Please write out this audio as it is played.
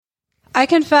I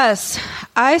confess,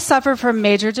 I suffer from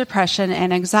major depression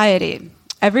and anxiety.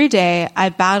 Every day, I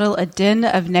battle a din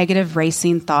of negative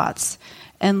racing thoughts,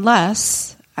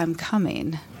 unless I'm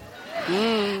coming.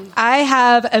 I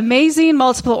have amazing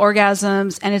multiple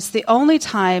orgasms, and it's the only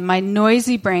time my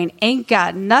noisy brain ain't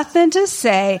got nothing to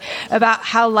say about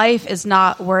how life is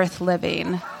not worth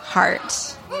living.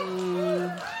 Heart.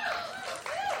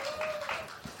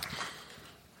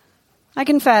 I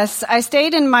confess, I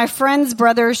stayed in my friend's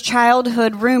brother's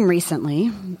childhood room recently,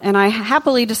 and I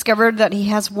happily discovered that he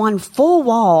has one full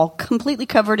wall completely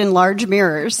covered in large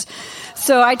mirrors.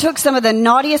 So I took some of the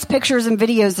naughtiest pictures and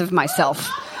videos of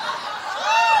myself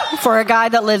for a guy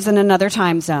that lives in another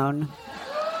time zone.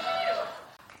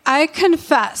 I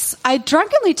confess, I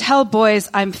drunkenly tell boys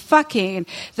I'm fucking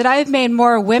that I've made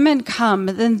more women come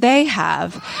than they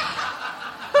have.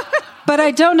 But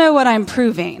I don't know what I'm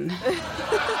proving.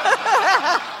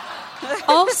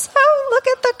 Also, look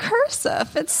at the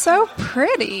cursive. It's so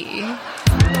pretty.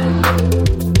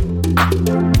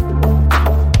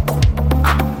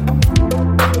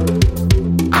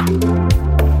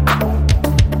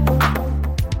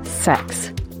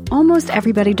 Sex. Almost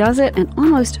everybody does it, and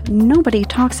almost nobody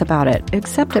talks about it,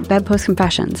 except at Bedpost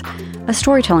Confessions, a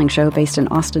storytelling show based in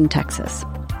Austin, Texas.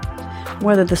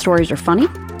 Whether the stories are funny,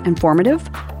 informative,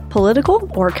 political,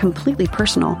 or completely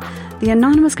personal, the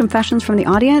anonymous confessions from the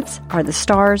audience are the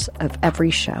stars of every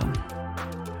show.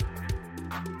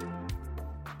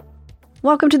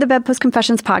 Welcome to the Bedpost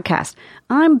Confessions podcast.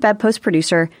 I'm Bedpost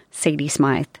producer Sadie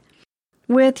Smythe.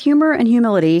 With humor and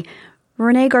humility,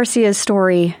 Renee Garcia's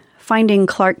story, Finding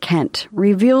Clark Kent,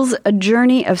 reveals a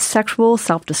journey of sexual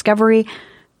self-discovery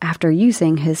after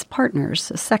using his partner's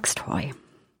sex toy.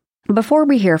 Before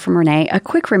we hear from Renee, a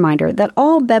quick reminder that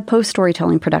all Bedpost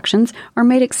storytelling productions are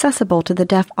made accessible to the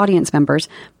deaf audience members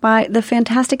by the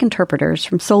fantastic interpreters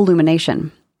from Soul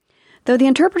Illumination. Though the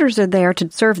interpreters are there to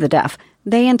serve the deaf,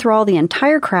 they enthrall the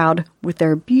entire crowd with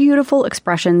their beautiful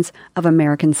expressions of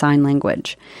American Sign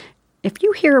Language. If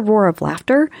you hear a roar of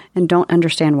laughter and don't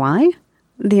understand why,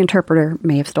 the interpreter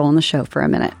may have stolen the show for a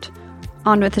minute.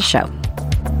 On with the show.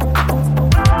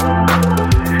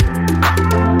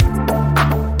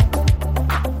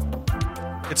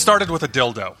 It started with a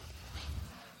dildo.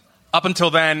 Up until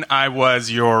then, I was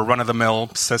your run-of-the-mill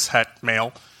cishet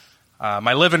male.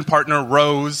 My live-in partner,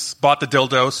 Rose, bought the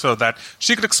dildo so that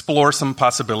she could explore some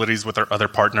possibilities with her other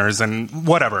partners and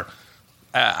whatever.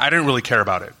 I didn't really care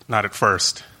about it, not at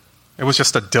first. It was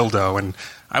just a dildo, and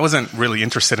I wasn't really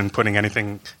interested in putting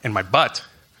anything in my butt.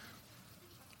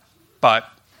 But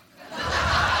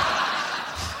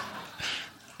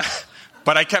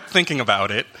I kept thinking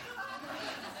about it.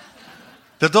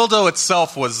 The dildo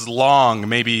itself was long,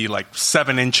 maybe like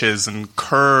 7 inches, and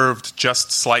curved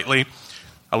just slightly.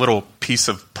 A little piece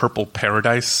of purple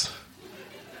paradise.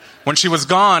 When she was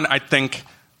gone, I'd think,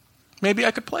 maybe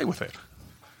I could play with it.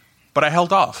 But I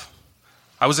held off.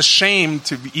 I was ashamed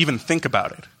to even think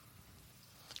about it.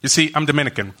 You see, I'm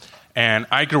Dominican, and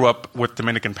I grew up with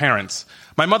Dominican parents.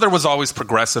 My mother was always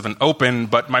progressive and open,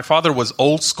 but my father was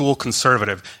old school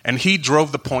conservative, and he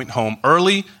drove the point home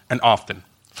early and often.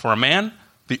 For a man,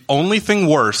 the only thing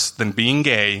worse than being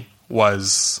gay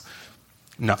was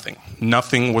nothing.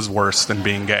 Nothing was worse than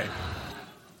being gay.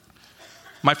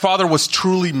 My father was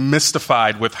truly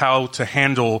mystified with how to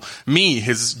handle me,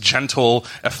 his gentle,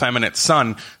 effeminate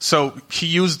son, so he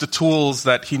used the tools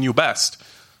that he knew best.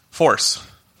 Force.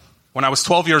 When I was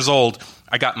 12 years old,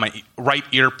 I got my right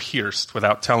ear pierced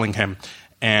without telling him,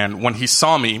 and when he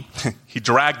saw me, he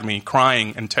dragged me,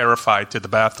 crying and terrified, to the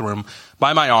bathroom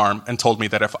by my arm and told me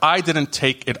that if I didn't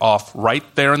take it off right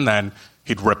there and then,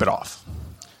 he'd rip it off.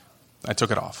 I took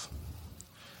it off.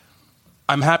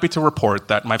 I'm happy to report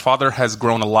that my father has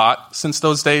grown a lot since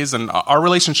those days, and our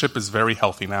relationship is very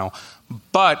healthy now.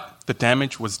 But the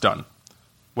damage was done.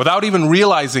 Without even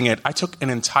realizing it, I took an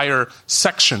entire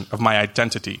section of my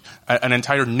identity, an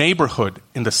entire neighborhood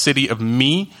in the city of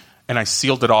me, and I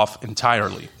sealed it off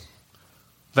entirely.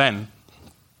 Then,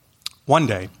 one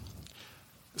day,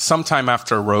 sometime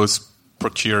after Rose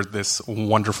procured this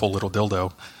wonderful little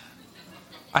dildo,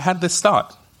 I had this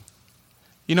thought.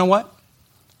 You know what?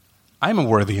 I'm a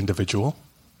worthy individual.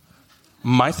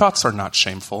 My thoughts are not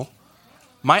shameful.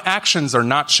 My actions are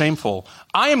not shameful.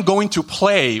 I am going to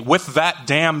play with that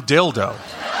damn dildo.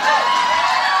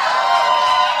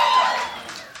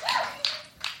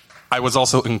 I was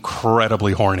also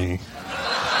incredibly horny.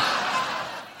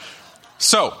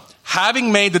 So,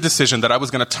 having made the decision that I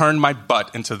was going to turn my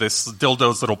butt into this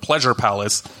dildo's little pleasure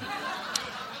palace,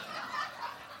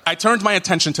 I turned my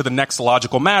attention to the next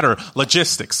logical matter,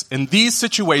 logistics. In these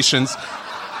situations,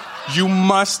 You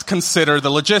must consider the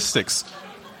logistics.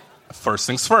 First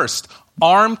things first,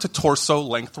 arm to torso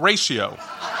length ratio.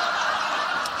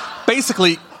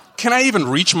 Basically, can I even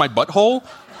reach my butthole?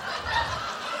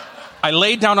 I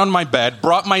laid down on my bed,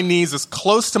 brought my knees as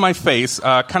close to my face,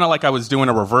 kind of like I was doing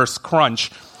a reverse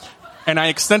crunch, and I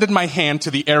extended my hand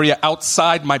to the area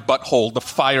outside my butthole, the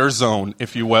fire zone,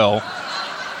 if you will.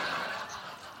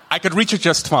 I could reach it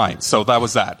just fine, so that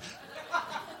was that.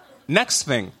 Next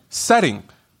thing, setting.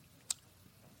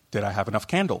 Did I have enough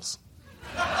candles?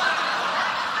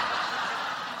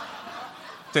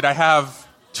 Did I have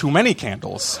too many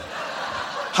candles?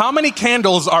 How many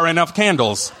candles are enough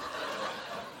candles?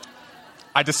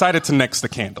 I decided to nix the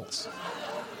candles.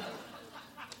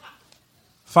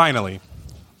 Finally,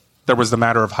 there was the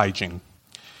matter of hygiene.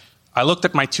 I looked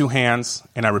at my two hands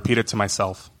and I repeated to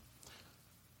myself,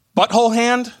 butthole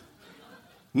hand,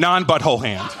 non-butthole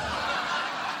hand.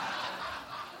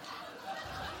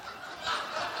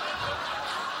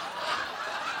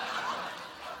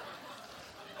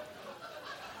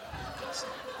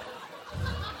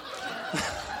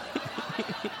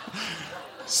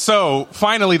 So,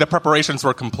 finally, the preparations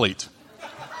were complete.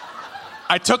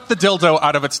 I took the dildo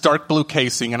out of its dark blue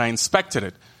casing and I inspected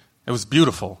it. It was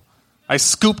beautiful. I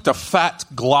scooped a fat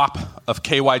glop of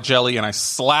KY jelly and I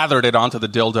slathered it onto the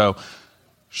dildo.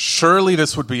 Surely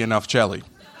this would be enough jelly.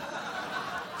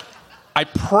 I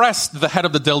pressed the head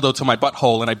of the dildo to my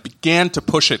butthole and I began to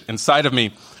push it inside of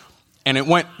me, and it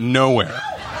went nowhere.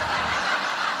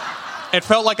 It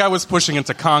felt like I was pushing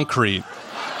into concrete.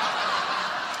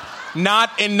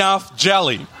 Not enough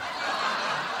jelly.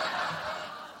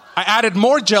 I added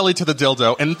more jelly to the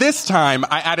dildo, and this time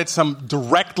I added some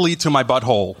directly to my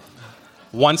butthole.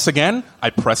 Once again, I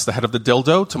pressed the head of the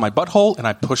dildo to my butthole, and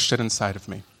I pushed it inside of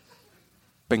me.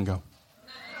 Bingo.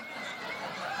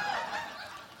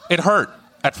 It hurt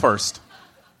at first.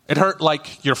 It hurt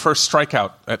like your first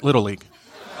strikeout at Little League.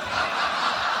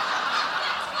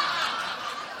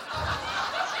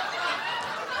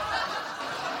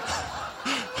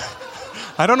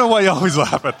 I don't know why you always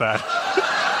laugh at that.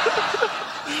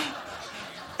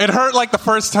 It hurt like the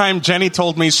first time Jenny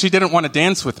told me she didn't want to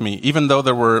dance with me, even though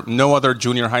there were no other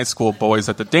junior high school boys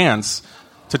at the dance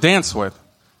to dance with.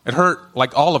 It hurt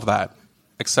like all of that,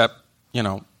 except,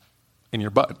 in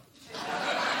your butt.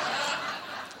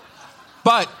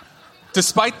 But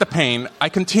despite the pain, I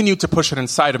continued to push it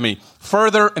inside of me.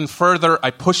 Further and further,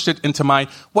 I pushed it into my,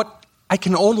 what I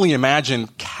can only imagine,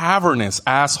 cavernous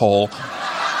asshole.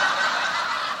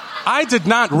 I did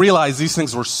not realize these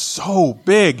things were so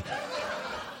big.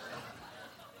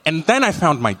 And then I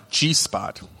found my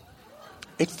G-spot.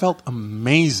 It felt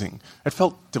amazing. It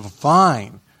felt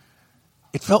divine.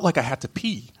 It felt like I had to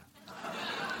pee.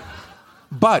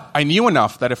 But I knew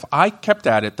enough that if I kept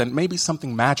at it, then maybe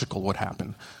something magical would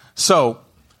happen. So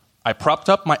I propped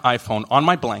up my iPhone on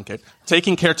my blanket,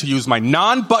 taking care to use my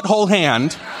non-butthole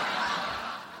hand,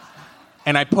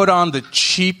 and I put on the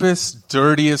cheapest,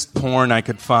 dirtiest porn I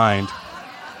could find.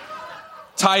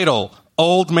 Title,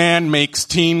 Old Man Makes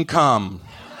Teen Come.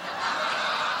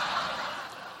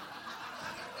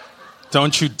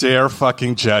 Don't you dare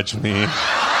fucking judge me.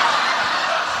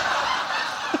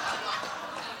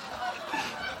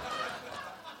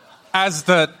 As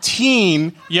the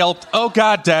teen yelped, "Oh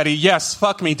God, Daddy, yes,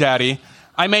 fuck me, Daddy,"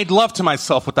 I made love to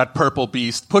myself with that purple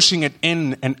beast, pushing it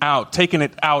in and out, taking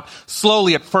it out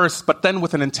slowly at first, but then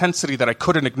with an intensity that I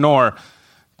couldn't ignore.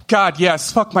 God,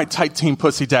 yes, fuck my tight teen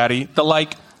pussy, Daddy. The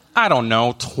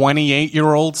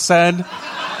 28-year-old said.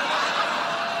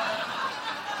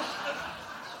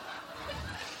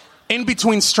 In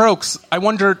between strokes, I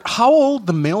wondered how old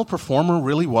the male performer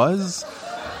really was.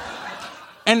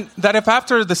 And that if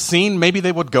after the scene, maybe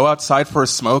they would go outside for a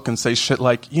smoke and say shit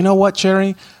like, "You know what,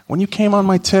 Jerry? When you came on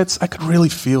my tits, I could really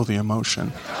feel the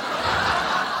emotion."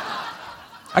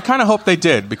 I kind of hope they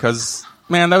did, because,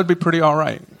 man, that would be pretty all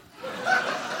right.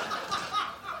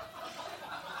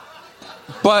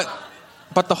 But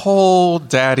the whole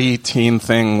daddy teen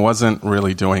thing wasn't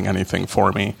really doing anything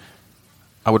for me.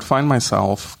 I would find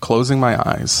myself closing my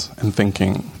eyes and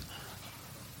thinking,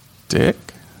 dick?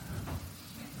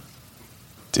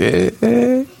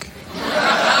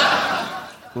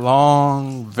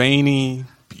 Long, veiny,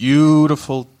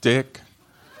 beautiful dick.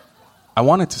 I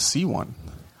wanted to see one.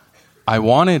 I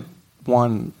wanted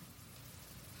one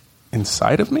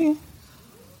inside of me.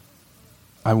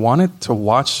 I wanted to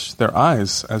watch their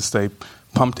eyes as they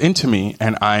pumped into me,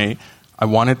 and I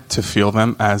wanted to feel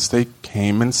them as they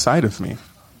came inside of me.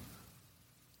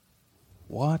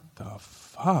 What the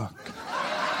fuck?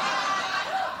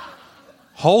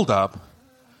 Hold up.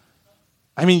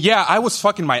 I mean, yeah, I was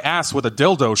fucking my ass with a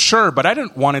dildo, sure, but I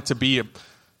didn't want it to be a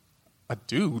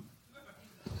dude.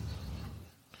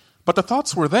 But the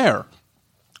thoughts were there.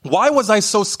 Why was I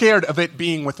so scared of it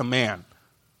being with a man?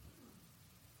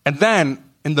 And then,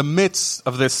 in the midst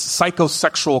of this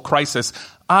psychosexual crisis,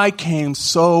 I came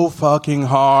so fucking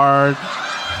hard.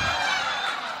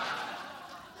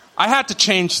 I had to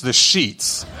change the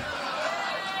sheets.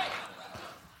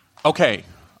 Okay,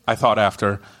 I thought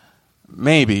after,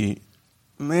 maybe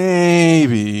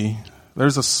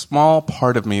there's a small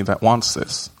part of me that wants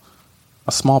this.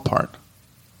 A small part.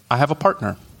 I have a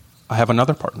partner. I have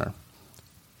another partner.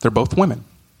 They're both women.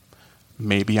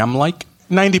 Maybe I'm like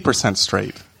 90%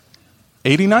 straight.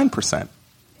 89%.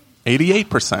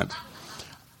 88%.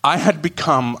 I had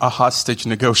become a hostage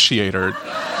negotiator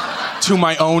to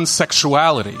my own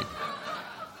sexuality.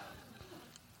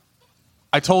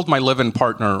 I told my live-in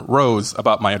partner, Rose,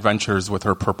 about my adventures with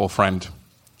her purple friend.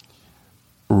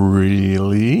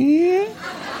 Really?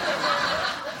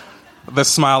 The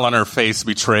smile on her face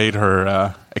betrayed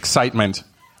her excitement.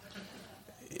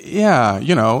 Yeah,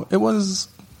 it was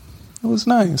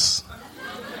nice.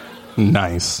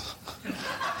 Nice.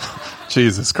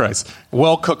 Jesus Christ.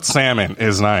 Well-cooked salmon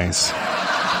is nice.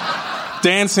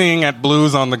 Dancing at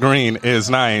Blues on the Green is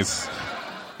nice.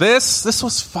 This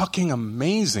was fucking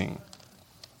amazing.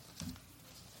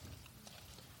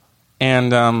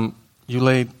 And you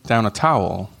laid down a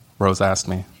towel, Rose asked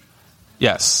me.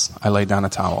 Yes, I laid down a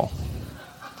towel.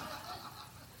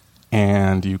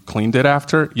 And you cleaned it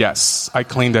after? Yes, I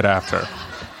cleaned it after.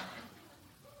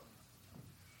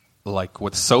 Like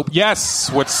with soap? Yes,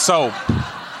 with soap.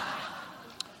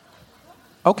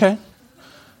 Okay.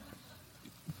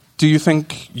 Do you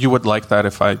think you would like that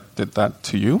if I did that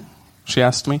to you? She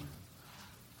asked me.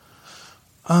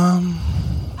 I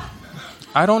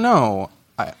don't know.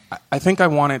 I think I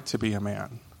want it to be a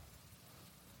man.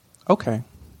 Okay,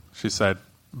 she said,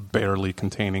 barely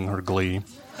containing her glee.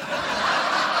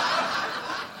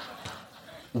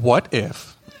 What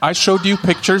if I showed you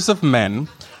pictures of men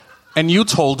and you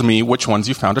told me which ones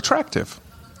you found attractive?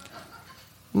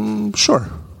 Sure.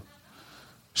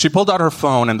 She pulled out her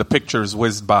phone and the pictures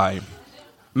whizzed by.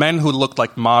 Men who looked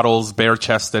like models,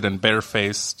 bare-chested and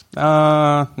barefaced.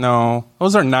 No,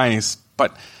 those are nice,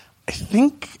 but I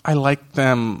think I like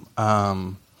them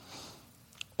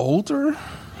older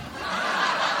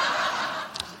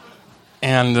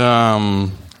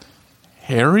and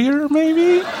hairier,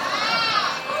 maybe?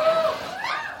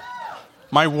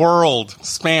 My world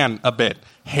span a bit.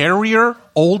 Hairier,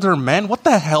 older men? What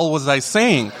the hell was I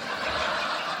saying?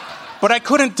 But I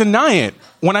couldn't deny it.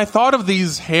 When I thought of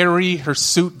these hairy,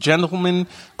 hirsute gentlemen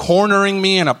cornering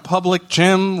me in a public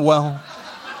gym, well,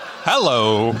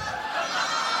 hello.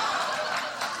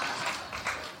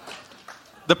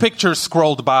 The pictures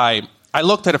scrolled by. I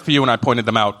looked at a few and I pointed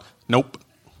them out. Nope.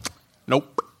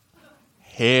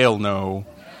 Hell no.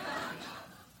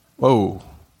 Whoa.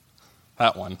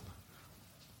 That one.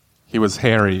 He was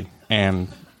hairy and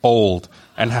old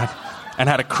and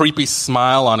had a creepy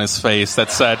smile on his face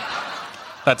that said,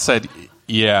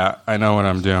 yeah, I know what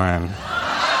I'm doing.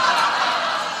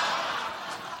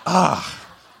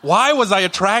 Why was I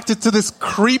attracted to this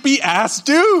creepy ass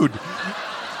dude?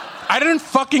 I didn't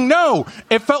fucking know.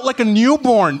 It felt like a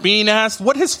newborn being asked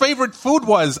what his favorite food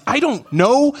was. I don't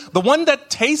know. The one that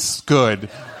tastes good.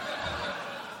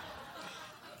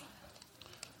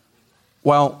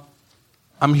 Well,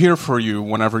 I'm here for you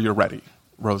whenever you're ready,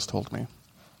 Rose told me.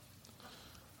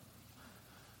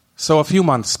 So a few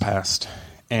months passed,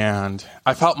 and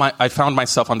I found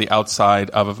myself on the outside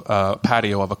of a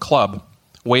patio of a club,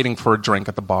 waiting for a drink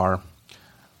at the bar.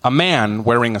 A man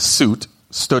wearing a suit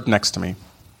stood next to me.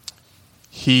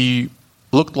 He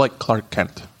looked like Clark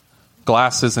Kent.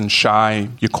 Glasses and shy.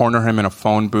 You corner him in a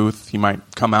phone booth, he might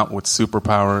come out with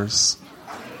superpowers.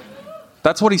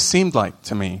 That's what he seemed like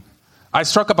to me. I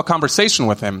struck up a conversation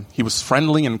with him. He was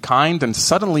friendly and kind, and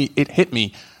suddenly it hit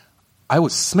me. I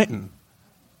was smitten.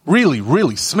 Really,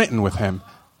 really smitten with him.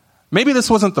 Maybe this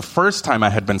wasn't the first time I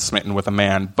had been smitten with a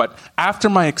man, but after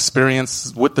my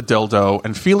experience with the dildo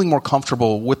and feeling more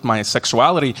comfortable with my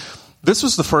sexuality, this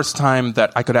was the first time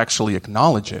that I could actually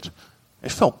acknowledge it.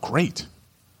 It felt great.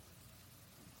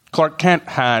 Clark Kent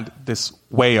had this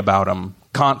way about him,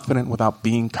 confident without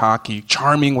being cocky,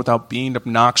 charming without being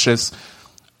obnoxious.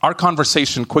 Our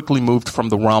conversation quickly moved from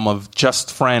the realm of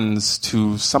just friends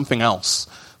to something else,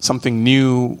 something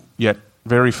new yet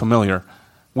very familiar.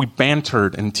 We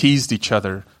bantered and teased each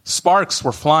other. Sparks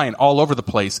were flying all over the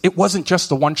place. It wasn't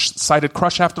just a one-sided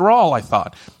crush after all, I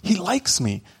thought. He likes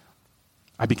me.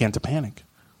 I began to panic.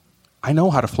 I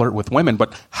know how to flirt with women,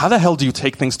 but how the hell do you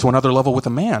take things to another level with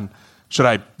a man? Should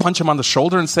I punch him on the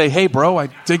shoulder and say, hey, bro, I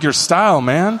dig your style,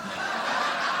 man?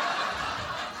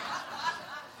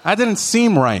 That didn't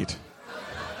seem right.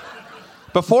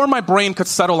 Before my brain could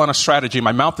settle on a strategy,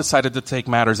 my mouth decided to take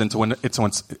matters into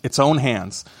its own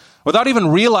hands. Without even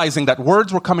realizing that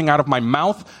words were coming out of my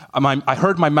mouth, I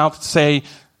heard my mouth say,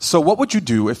 so what would you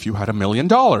do if you had $1 million?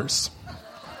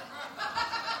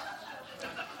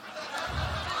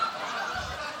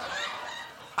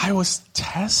 I was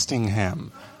testing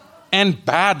him, and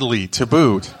badly to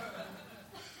boot.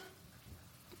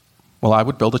 Well, I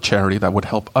would build a charity that would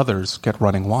help others get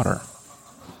running water,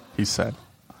 he said.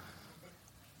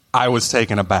 I was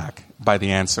taken aback by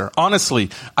the answer.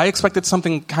 Honestly, I expected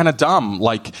something kind of dumb,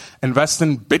 like invest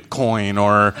in Bitcoin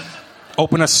or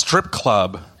open a strip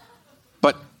club.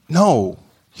 But no,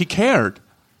 he cared.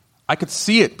 I could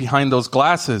see it behind those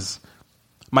glasses.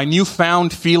 My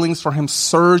newfound feelings for him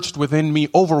surged within me,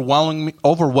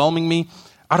 overwhelming me.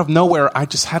 Out of nowhere, I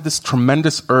just had this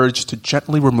tremendous urge to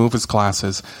gently remove his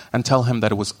glasses and tell him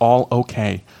that it was all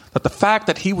okay. That the fact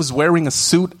that he was wearing a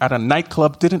suit at a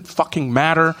nightclub didn't fucking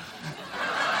matter.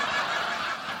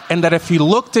 And that if he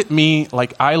looked at me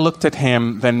like I looked at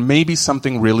him, then maybe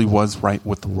something really was right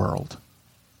with the world.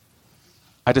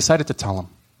 I decided to tell him.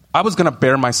 I was going to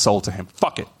bare my soul to him.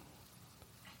 Fuck it.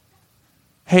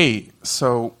 Hey,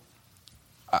 so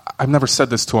I've never said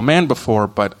this to a man before,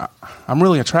 but I'm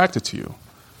really attracted to you.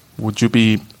 Would you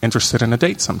be interested in a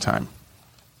date sometime?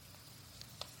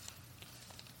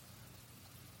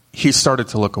 He started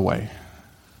to look away.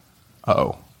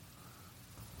 Uh-oh.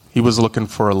 He was looking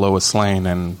for a Lois Lane,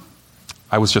 and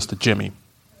I was just a Jimmy.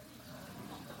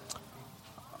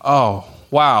 Oh,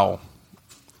 wow.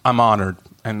 I'm honored,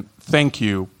 and thank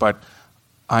you, but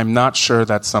I'm not sure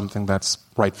that's something that's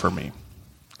right for me.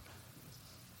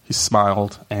 He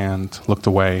smiled and looked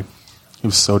away. He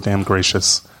was so damn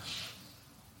gracious.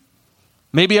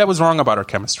 Maybe I was wrong about our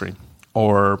chemistry.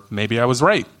 Or maybe I was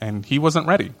right, and he wasn't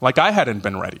ready, like I hadn't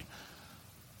been ready.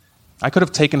 I could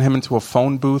have taken him into a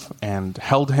phone booth and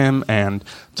held him and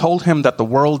told him that the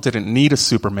world didn't need a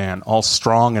Superman, all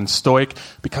strong and stoic,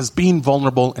 because being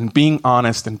vulnerable and being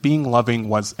honest and being loving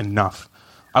was enough.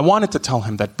 I wanted to tell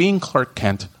him that being Clark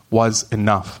Kent was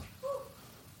enough.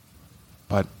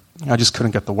 But I just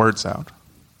couldn't get the words out.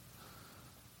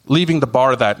 Leaving the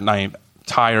bar that night,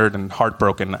 tired and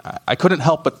heartbroken, I couldn't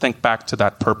help but think back to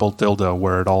that purple dildo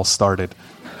where it all started.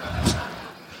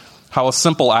 How a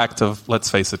simple act of, let's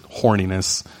face it,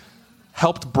 horniness,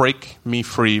 helped break me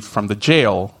free from the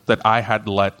jail that I had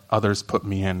let others put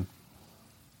me in.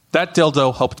 That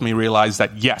dildo helped me realize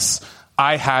that, yes,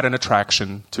 I had an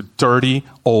attraction to dirty,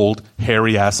 old,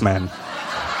 hairy-ass men.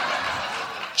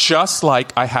 Just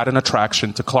like I had an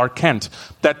attraction to Clark Kent.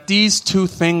 That these two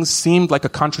things seemed like a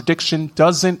contradiction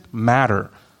doesn't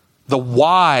matter. The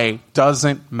why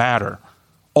doesn't matter.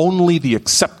 Only the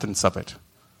acceptance of it.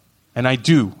 And I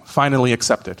do finally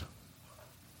accept it.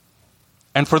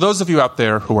 And for those of you out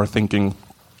there who are thinking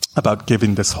about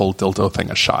giving this whole dildo thing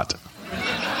a shot,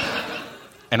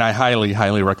 and I highly,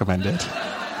 highly recommend it,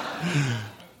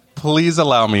 please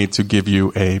allow me to give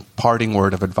you a parting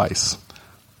word of advice.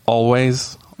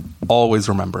 Always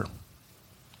remember,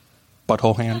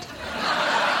 butthole hand,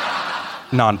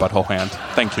 non-butthole hand.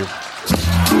 Thank you.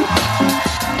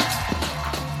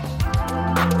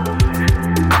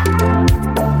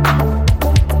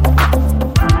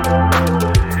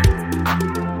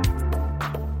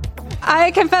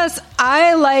 I confess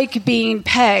I like being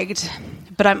pegged,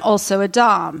 but I'm also a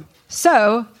dom.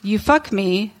 So, you fuck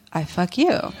me, I fuck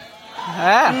you.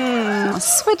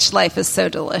 Switch life is so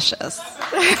delicious.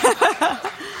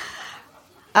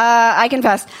 I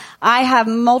confess, I have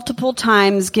multiple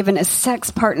times given a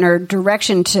sex partner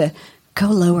direction to go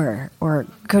lower or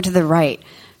go to the right,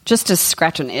 just to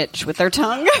scratch an itch with their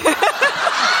tongue.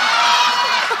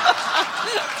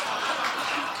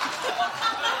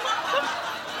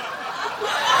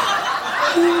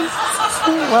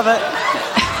 Love it.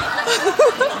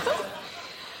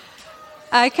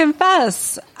 I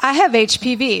confess, I have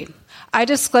HPV. I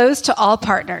disclose to all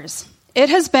partners. It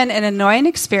has been an annoying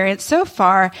experience so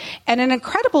far and an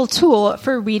incredible tool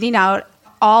for weeding out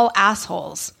all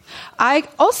assholes. I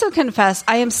also confess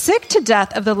I am sick to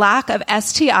death of the lack of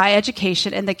STI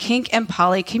education in the kink and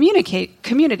poly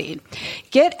community.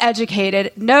 Get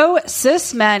educated. No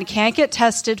cis men can't get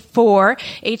tested for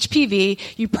HPV.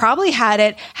 You probably had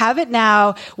it, have it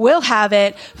now, will have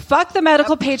it. Fuck the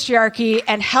medical patriarchy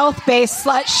and health-based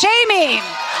slut shaming.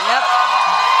 Yep.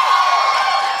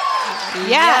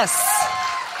 Yes.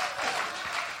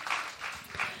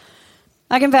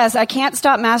 I confess, I can't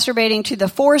stop masturbating to the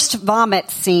forced vomit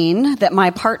scene that my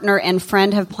partner and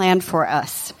friend have planned for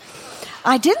us.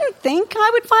 I didn't think I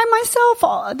would find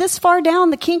myself this far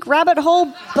down the kink rabbit hole,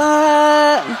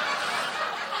 but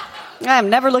I'm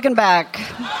never looking back.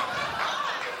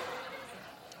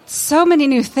 So many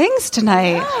new things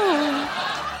tonight. Yeah.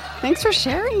 Thanks for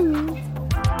sharing.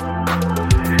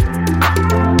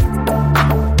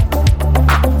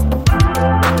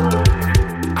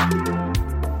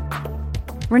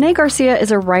 Rene Garcia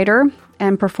is a writer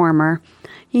and performer.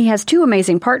 He has 2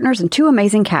 amazing partners and 2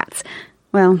 amazing cats.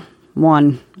 Well,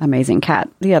 1 amazing cat.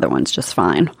 The other one's just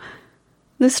fine.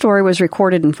 This story was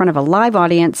recorded in front of a live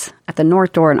audience at the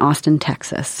North Door in Austin,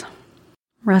 Texas.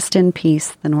 Rest in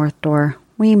peace, the North Door.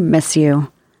 We miss you.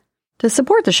 To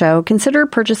support the show, consider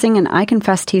purchasing an I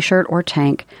Confess t-shirt or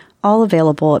tank, all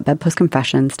available at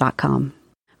bedpostconfessions.com.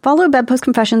 Follow Bedpost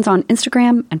Confessions on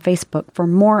Instagram and Facebook for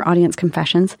more audience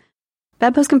confessions.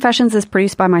 Bedpost Confessions is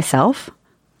produced by myself,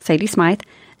 Sadie Smythe,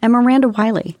 and Miranda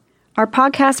Wiley. Our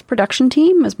podcast production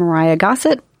team is Mariah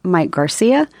Gossett, Mike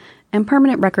Garcia, and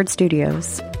Permanent Record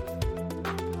Studios.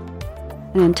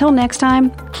 And until next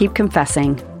time, keep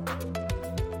confessing.